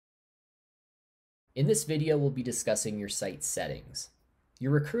In this video, we'll be discussing your site settings.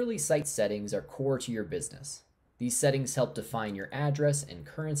 Your Recurly site settings are core to your business. These settings help define your address and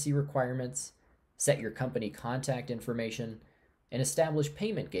currency requirements, set your company contact information, and establish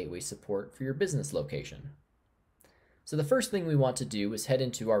payment gateway support for your business location. So the first thing we want to do is head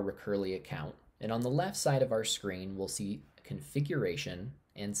into our Recurly account, and on the left side of our screen, we'll see Configuration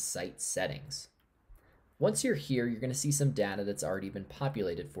and Site Settings. Once you're here, you're going to see some data that's already been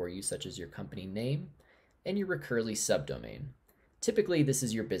populated for you, such as your company name and your Recurly subdomain. Typically, this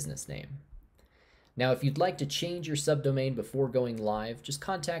is your business name. Now, if you'd like to change your subdomain before going live, just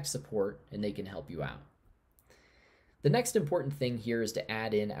contact support and they can help you out. The next important thing here is to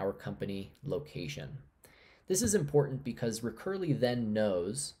add in our company location. This is important because Recurly then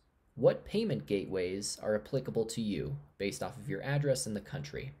knows what payment gateways are applicable to you based off of your address in the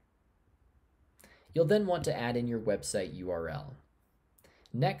country. You'll then want to add in your website URL.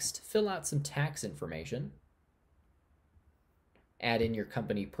 Next, fill out some tax information. Add in your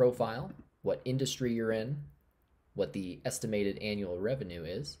company profile, what industry you're in, what the estimated annual revenue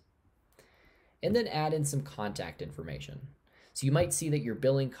is, and then add in some contact information. So you might see that your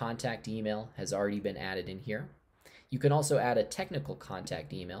billing contact email has already been added in here. You can also add a technical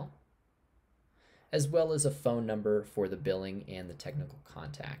contact email, as well as a phone number for the billing and the technical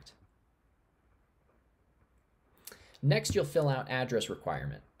contact. Next, you'll fill out address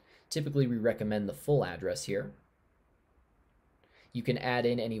requirement. Typically, we recommend the full address here. You can add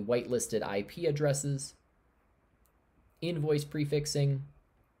in any whitelisted IP addresses, invoice prefixing,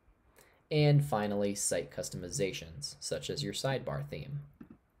 and finally, site customizations, such as your sidebar theme.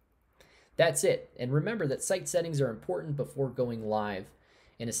 That's it. And remember that site settings are important before going live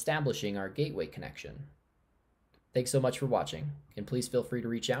and establishing our gateway connection. Thanks so much for watching, and please feel free to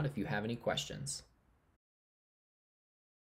reach out if you have any questions.